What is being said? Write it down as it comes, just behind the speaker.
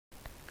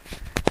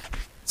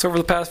So over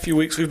the past few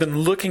weeks, we've been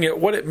looking at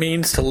what it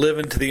means to live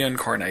into the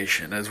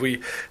incarnation, as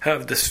we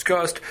have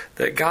discussed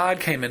that God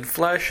came in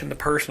flesh in the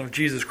person of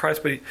Jesus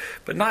Christ,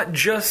 but not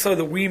just so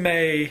that we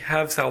may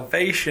have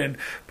salvation,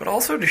 but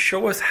also to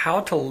show us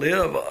how to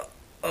live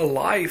a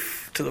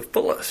life to the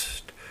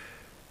fullest.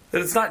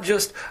 That it's not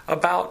just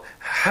about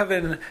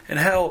heaven and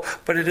hell,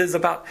 but it is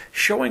about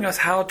showing us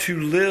how to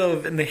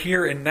live in the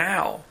here and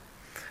now.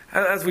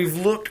 As we've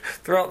looked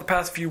throughout the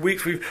past few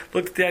weeks, we've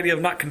looked at the idea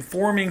of not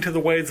conforming to the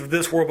ways of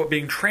this world, but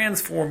being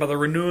transformed by the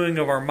renewing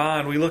of our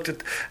mind. We looked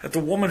at the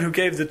woman who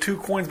gave the 2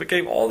 coins, but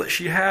gave all that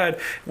she had.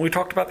 And we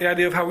talked about the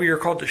idea of how we are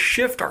called to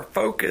shift our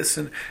focus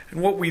and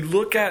what we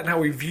look at and how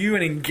we view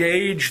and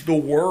engage the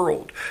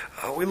world.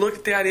 We looked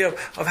at the idea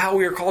of how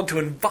we are called to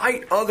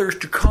invite others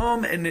to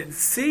come and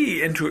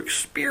see and to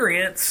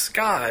experience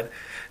God.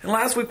 And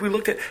last week we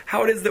looked at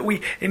how it is that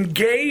we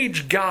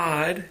engage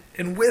God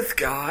and with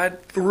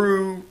God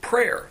through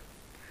prayer.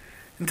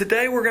 And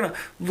today we're going to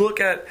look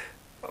at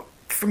a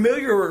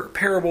familiar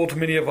parable to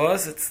many of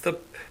us. It's the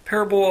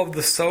parable of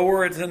the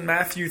sower. It's in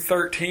Matthew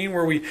 13,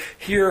 where we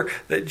hear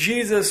that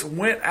Jesus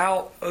went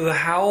out of the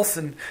house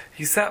and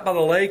he sat by the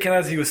lake. And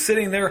as he was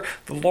sitting there,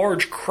 the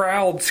large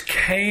crowds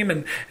came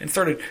and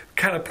started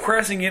kind of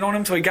pressing in on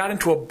him. So he got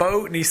into a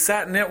boat and he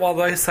sat in it while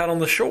they sat on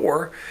the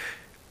shore.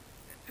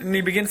 And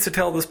he begins to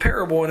tell this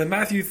parable. And in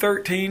Matthew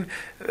 13,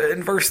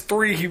 in verse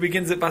 3, he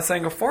begins it by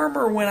saying, a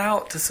farmer went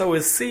out to sow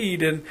his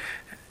seed, and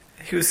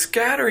he was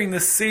scattering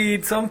the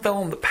seed. Some fell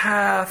on the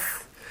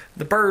path.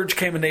 The birds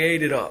came and they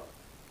ate it up.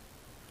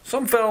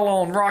 Some fell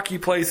on rocky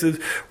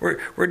places where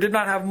it did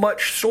not have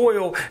much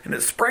soil, and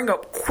it sprang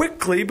up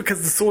quickly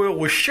because the soil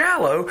was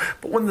shallow.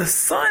 But when the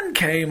sun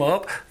came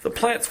up, the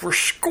plants were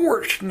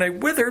scorched and they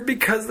withered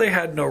because they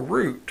had no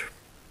root.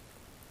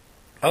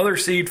 Other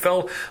seed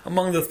fell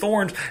among the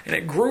thorns, and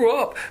it grew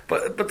up,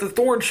 but the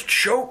thorns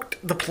choked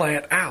the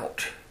plant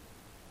out.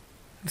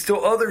 And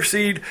still other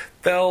seed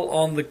fell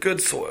on the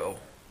good soil,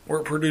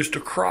 where it produced a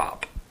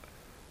crop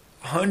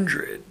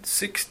 100,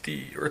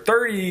 60, or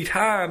 30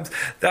 times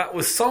that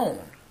was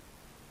sown.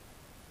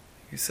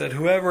 He said,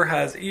 whoever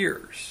has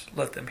ears,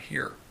 let them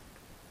hear.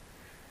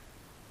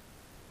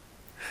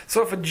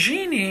 So if a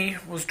genie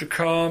was to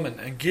come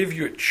and give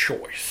you a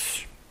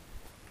choice,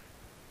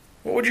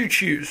 what would you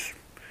choose?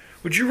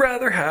 Would you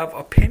rather have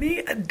a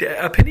penny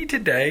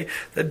today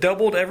that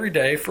doubled every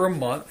day for a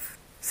month?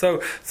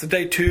 So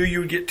day 2 you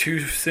would get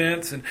 2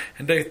 cents, and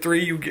day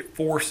 3 you would get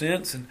 4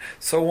 cents, and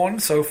so on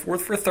and so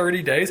forth for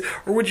 30 days?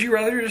 Or would you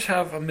rather just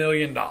have $1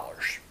 million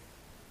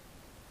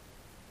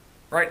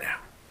right now?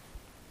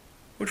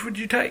 Which would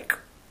you take?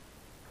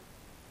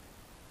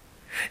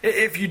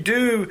 If you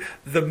do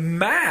the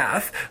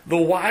math, the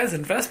wise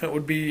investment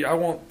would be, I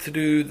want to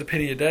do the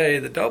penny a day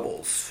that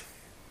doubles.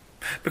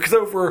 Because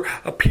over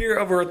a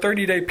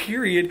 30-day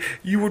period,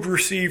 you would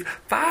receive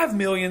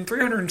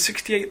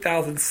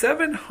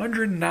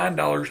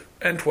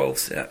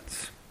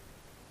 $5,368,709.12.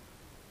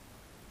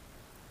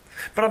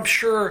 But I'm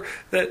sure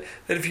that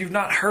if you've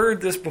not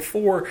heard this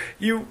before,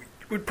 you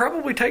would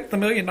probably take the $1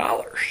 million.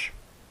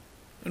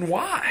 And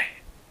why?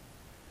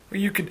 Well,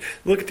 you could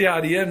look at the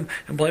idea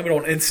and blame it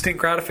on instant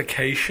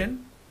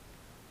gratification.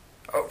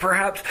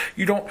 Perhaps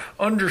you don't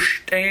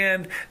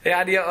understand the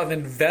idea of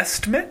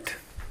investment.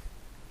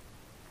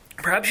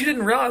 Perhaps you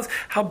didn't realize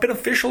how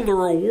beneficial the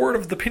reward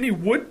of the penny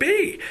would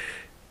be.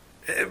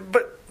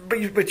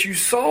 But you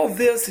saw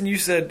this and you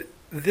said,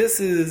 this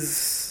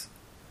is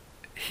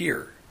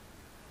here.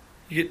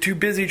 You get too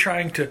busy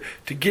trying to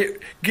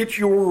get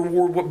your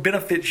reward, what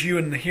benefits you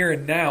in the here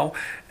and now,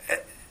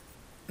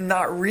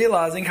 not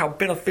realizing how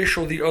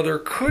beneficial the other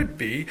could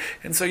be.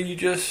 And so you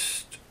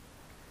just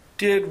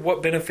did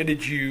what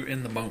benefited you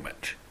in the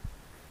moment.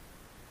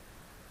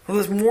 Well,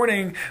 this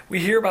morning we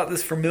hear about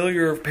this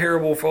familiar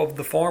parable of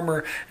the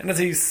farmer, and as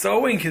he's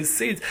sowing his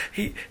seeds,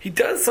 he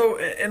does so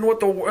in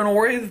a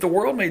way that the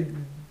world may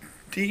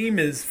deem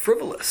as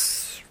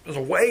frivolous, as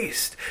a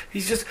waste.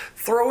 He's just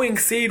throwing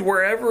seed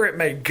wherever it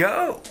may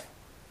go.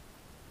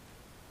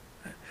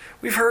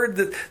 We've heard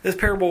this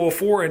parable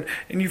before, and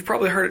you've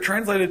probably heard it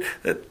translated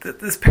that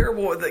this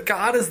parable, that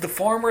God is the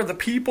farmer, the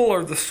people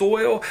are the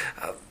soil.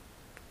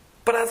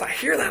 But as I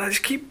hear that, I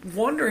just keep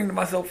wondering to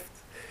myself,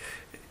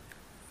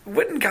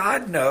 wouldn't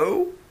God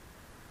know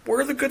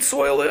where the good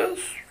soil is?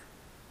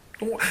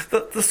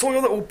 The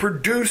soil that will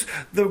produce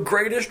the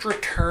greatest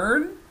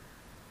return?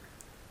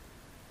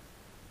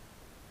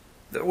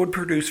 That would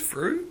produce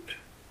fruit?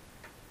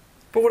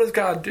 But what does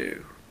God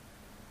do?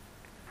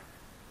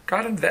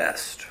 God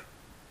invests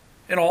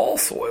in all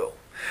soil.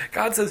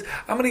 God says,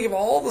 I'm going to give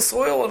all the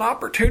soil an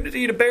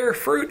opportunity to bear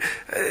fruit.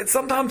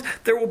 Sometimes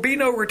there will be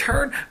no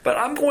return, but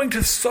I'm going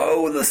to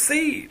sow the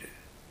seed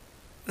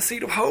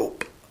of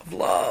hope, of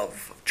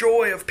love, of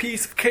joy, of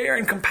peace, of care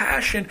and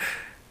compassion.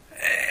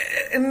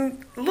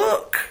 And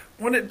look,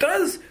 when it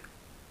does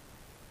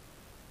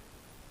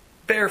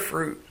bear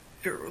fruit,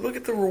 look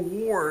at the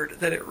reward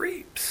that it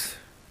reaps.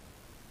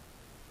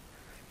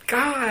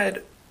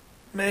 God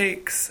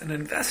makes an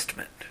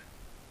investment.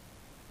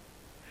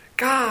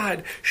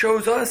 God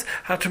shows us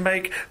how to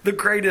make the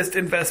greatest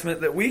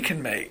investment that we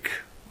can make,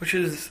 which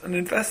is an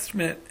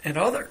investment in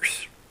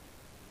others.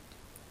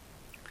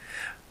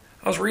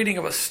 I was reading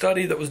of a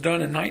study that was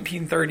done in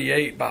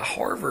 1938 by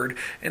Harvard,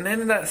 and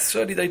in that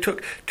study they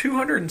took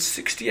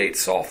 268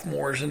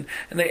 sophomores and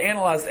they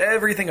analyzed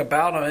everything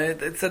about them.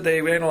 It said they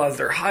analyzed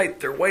their height,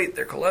 their weight,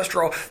 their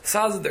cholesterol, the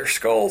size of their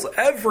skulls,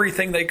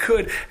 everything they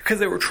could, because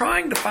they were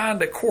trying to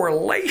find a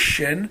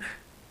correlation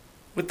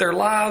with their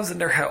lives and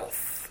their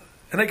health.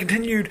 And they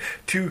continued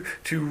to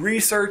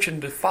research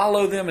and to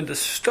follow them and to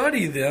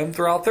study them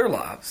throughout their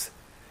lives.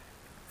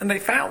 And they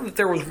found that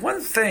there was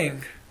one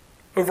thing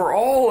over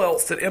all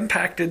else that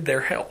impacted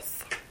their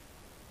health.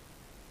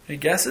 Any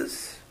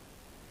guesses?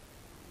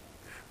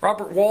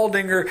 Robert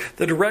Waldinger,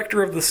 the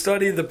director of the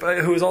study,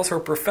 who is also a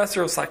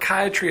professor of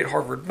psychiatry at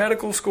Harvard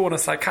Medical School and a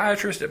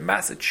psychiatrist at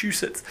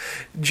Massachusetts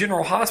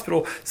General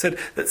Hospital, said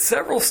that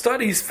several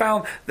studies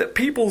found that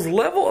people's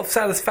level of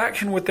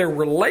satisfaction with their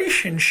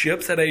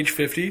relationships at age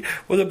 50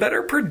 was a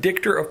better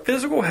predictor of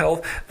physical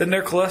health than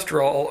their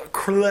cholesterol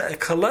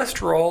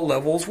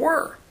levels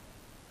were.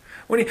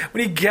 When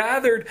he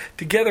gathered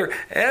together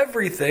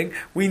everything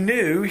we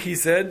knew, he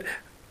said,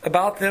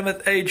 about them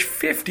at age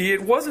 50,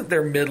 it wasn't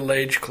their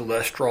middle-age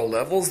cholesterol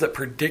levels that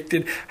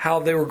predicted how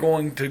they were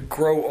going to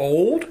grow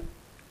old. It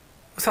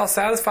was how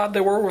satisfied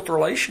they were with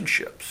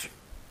relationships.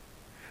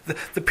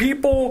 The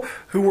people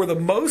who were the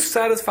most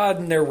satisfied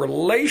in their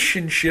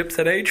relationships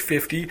at age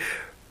 50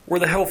 were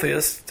the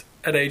healthiest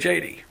at age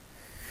 80.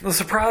 The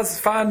surprise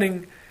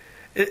finding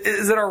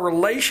is that our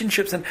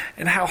relationships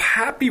and how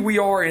happy we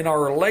are in our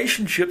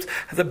relationships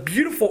has a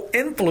beautiful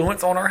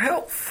influence on our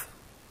health.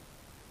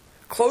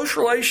 Close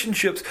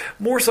relationships,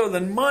 more so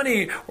than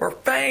money or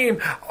fame,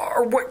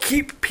 are what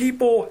keep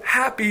people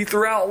happy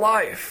throughout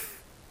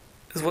life,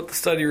 is what the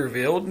study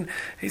revealed. And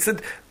he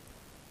said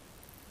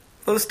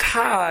those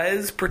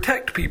ties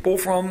protect people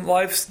from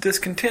life's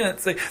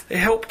discontents. They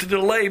help to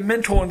delay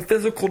mental and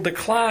physical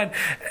decline,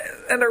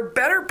 and are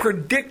better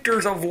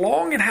predictors of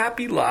long and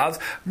happy lives,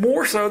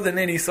 more so than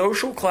any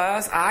social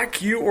class,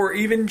 IQ, or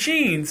even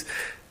genes.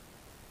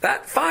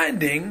 That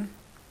finding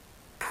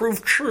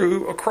proved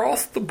true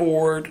across the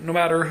board, no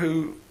matter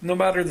the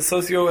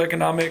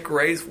socioeconomic,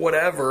 race,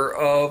 whatever,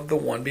 of the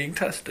one being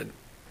tested.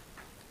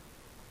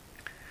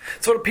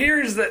 So it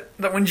appears that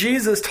when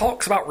Jesus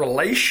talks about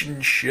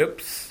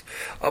relationships,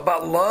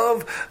 about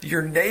love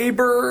your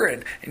neighbor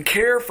and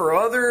care for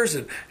others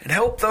and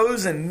help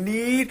those in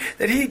need,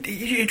 that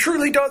he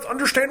truly does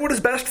understand what is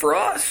best for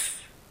us.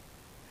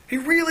 He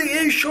really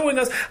is showing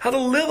us how to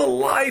live a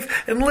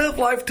life and live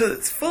life to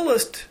its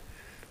fullest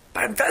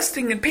by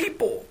investing in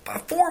people, by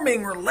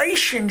forming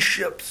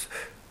relationships,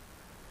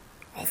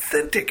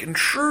 authentic and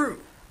true.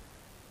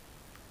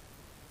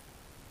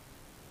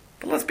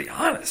 But let's be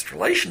honest,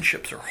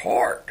 relationships are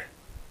hard.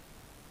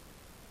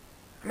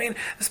 I mean,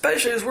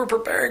 especially as we're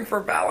preparing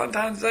for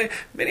Valentine's Day,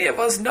 many of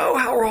us know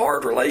how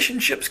hard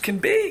relationships can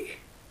be.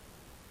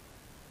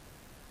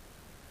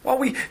 While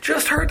we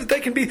just heard that they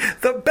can be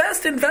the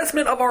best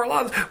investment of our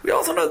lives, we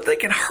also know that they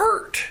can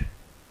hurt.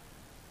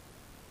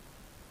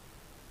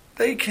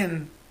 They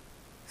can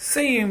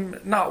seem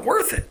not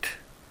worth it.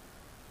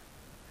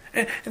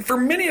 And for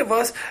many of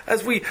us,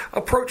 as we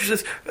approach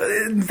this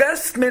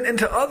investment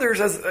into others,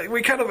 as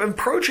we kind of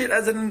approach it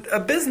as a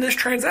business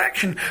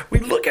transaction, we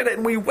look at it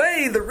and we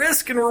weigh the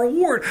risk and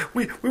reward.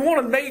 We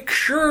want to make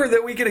sure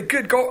that we get a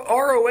good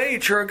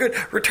ROH, or a good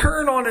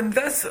return on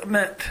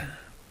investment,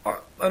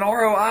 an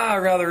ROI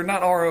rather,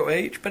 not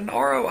ROH, but an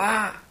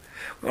ROI.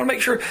 We want to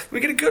make sure we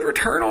get a good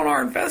return on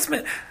our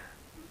investment,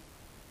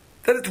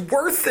 that it's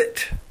worth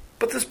it.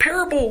 But this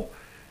parable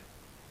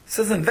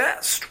says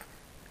invest.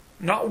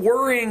 Not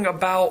worrying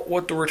about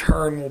what the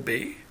return will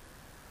be,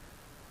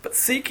 but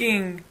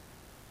seeking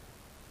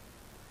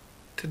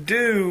to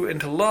do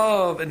and to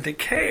love and to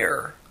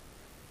care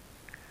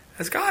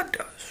as God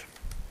does.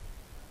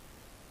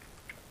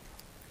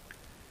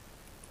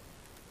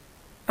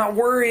 Not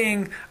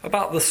worrying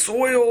about the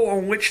soil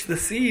on which the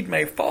seed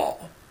may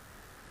fall,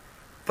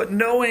 but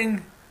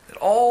knowing that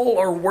all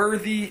are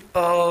worthy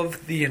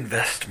of the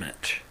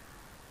investment.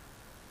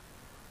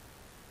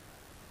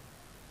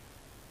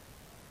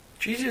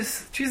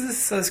 Jesus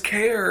says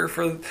care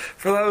for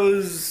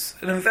those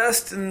that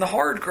invest in the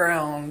hard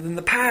ground, in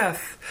the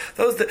path,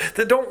 those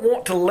that don't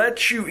want to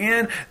let you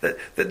in, that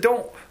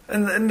don't,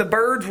 and the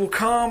birds will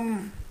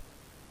come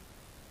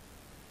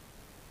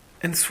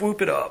and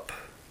swoop it up.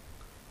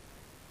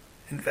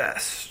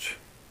 Invest.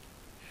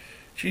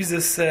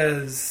 Jesus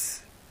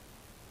says,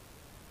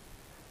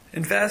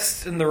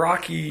 invest in the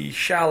rocky,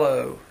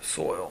 shallow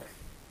soil.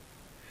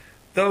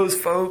 Those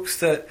folks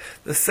that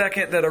the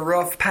second that a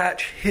rough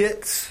patch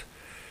hits,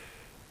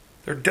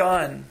 they're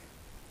done.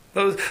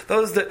 Those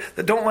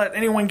that don't let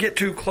anyone get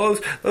too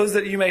close. Those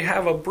that you may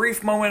have a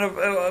brief moment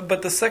of,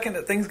 but the second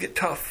that things get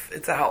tough,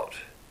 it's out.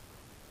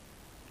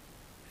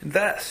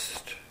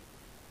 Invest.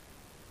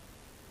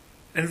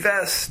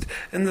 Invest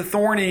in the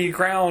thorny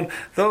ground.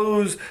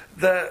 Those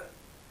that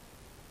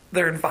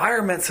Their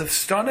environments have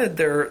stunted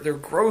their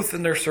growth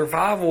and their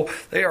survival.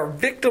 They are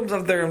victims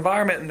of their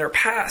environment and their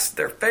past,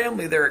 their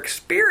family, their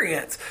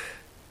experience.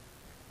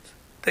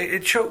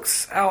 It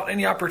chokes out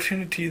any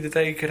opportunity that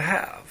they could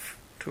have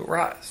to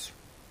arise.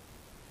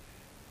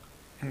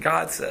 And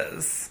God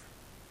says,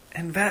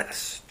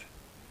 invest.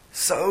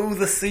 Sow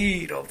the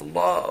seed of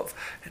love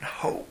and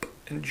hope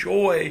and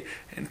joy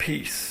and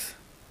peace.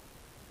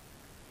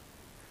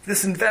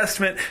 This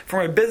investment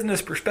from a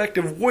business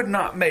perspective would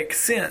not make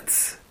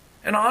sense.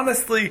 And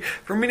honestly,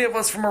 for many of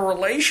us from a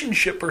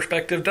relationship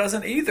perspective,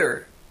 doesn't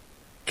either.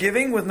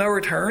 Giving with no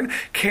return,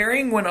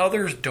 caring when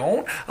others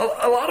don't.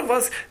 A lot of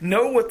us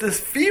know what this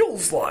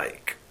feels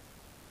like.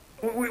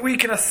 We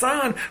can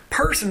assign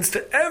persons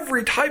to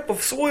every type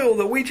of soil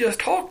that we just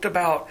talked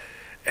about.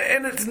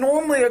 And it's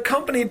normally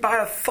accompanied by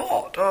a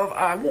thought of,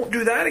 I won't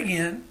do that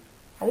again.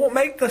 I won't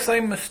make the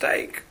same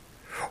mistake.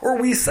 Or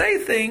we say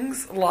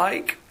things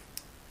like,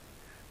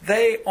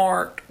 they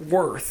aren't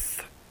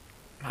worth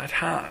my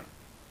time,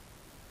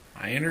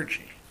 my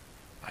energy,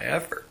 my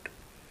effort.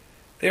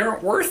 They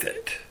aren't worth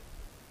it.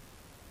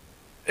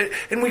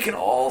 And we can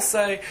all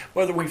say,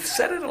 whether we've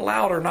said it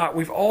aloud or not,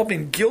 we've all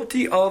been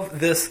guilty of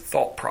this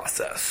thought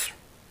process.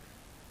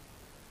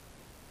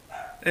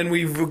 And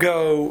we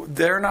go,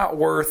 they're not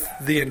worth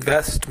the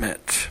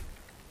investment.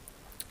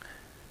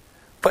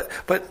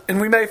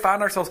 And we may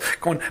find ourselves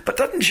going, but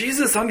doesn't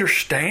Jesus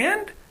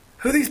understand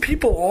who these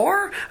people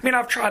are? I mean,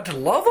 I've tried to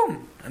love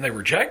them, and they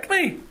reject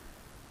me.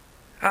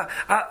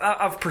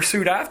 I've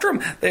pursued after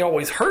them. They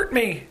always hurt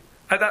me.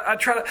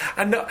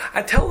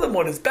 I tell them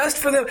what is best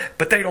for them,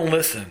 but they don't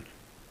listen.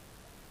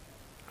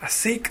 I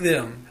seek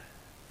them,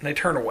 and they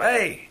turn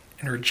away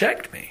and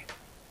reject me.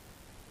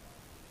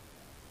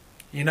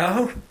 You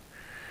know,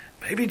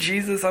 maybe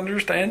Jesus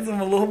understands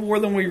them a little more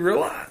than we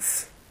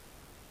realize.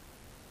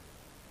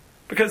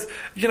 Because,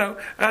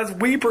 as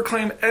we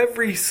proclaim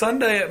every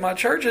Sunday at my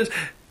churches,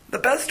 the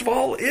best of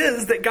all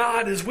is that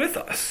God is with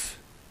us.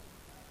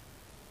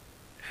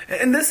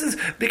 And this is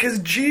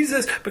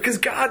because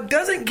God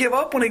doesn't give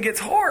up when it gets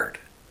hard.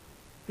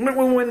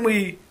 When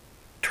we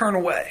turn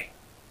away.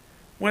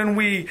 When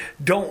we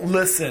don't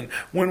listen.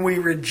 When we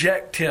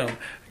reject Him.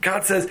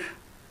 God says,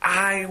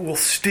 I will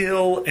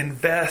still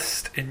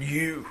invest in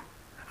you.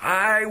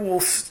 I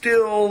will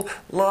still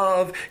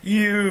love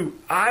you.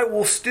 I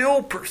will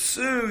still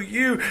pursue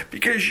you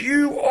because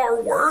you are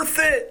worth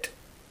it.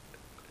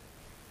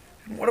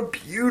 And what a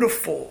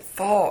beautiful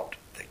thought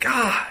that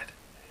God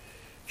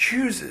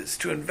chooses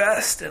to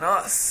invest in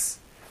us,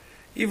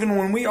 even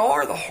when we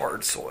are the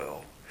hard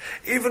soil,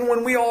 even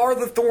when we are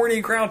the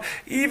thorny ground,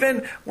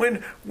 even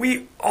when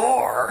we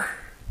are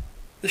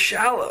the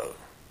shallow.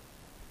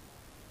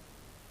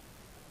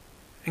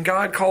 And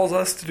God calls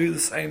us to do the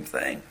same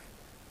thing.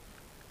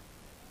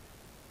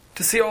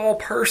 To see all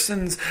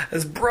persons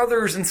as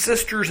brothers and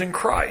sisters in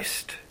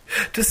Christ.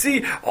 To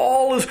see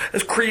all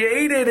as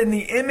created in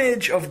the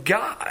image of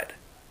God.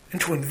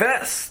 And to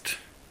invest.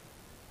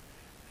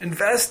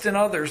 Invest in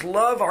others.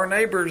 Love our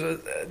neighbors.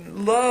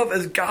 Love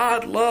as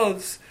God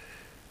loves.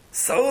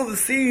 Sow the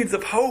seeds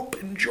of hope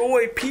and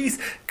joy, peace,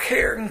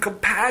 care, and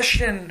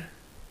compassion.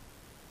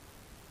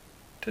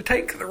 To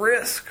take the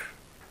risk.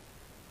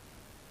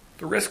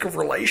 The risk of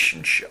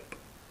relationship.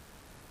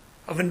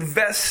 Of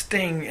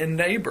investing in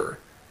neighbor.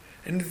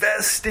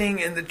 Investing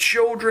in the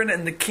children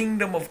and the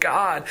kingdom of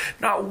God.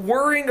 Not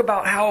worrying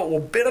about how it will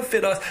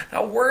benefit us.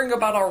 Not worrying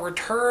about our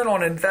return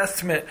on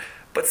investment.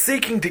 But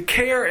seeking to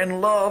care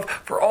and love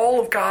for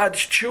all of God's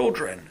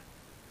children.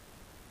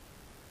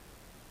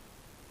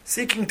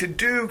 Seeking to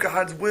do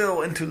God's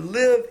will and to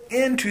live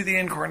into the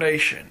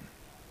incarnation.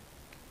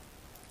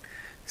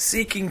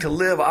 Seeking to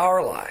live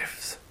our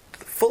lives to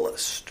the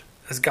fullest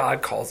as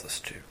God calls us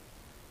to.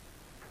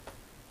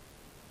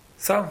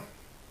 So,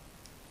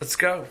 let's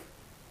go.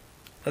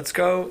 Let's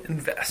go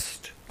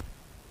invest.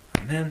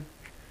 Amen.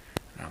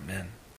 Amen.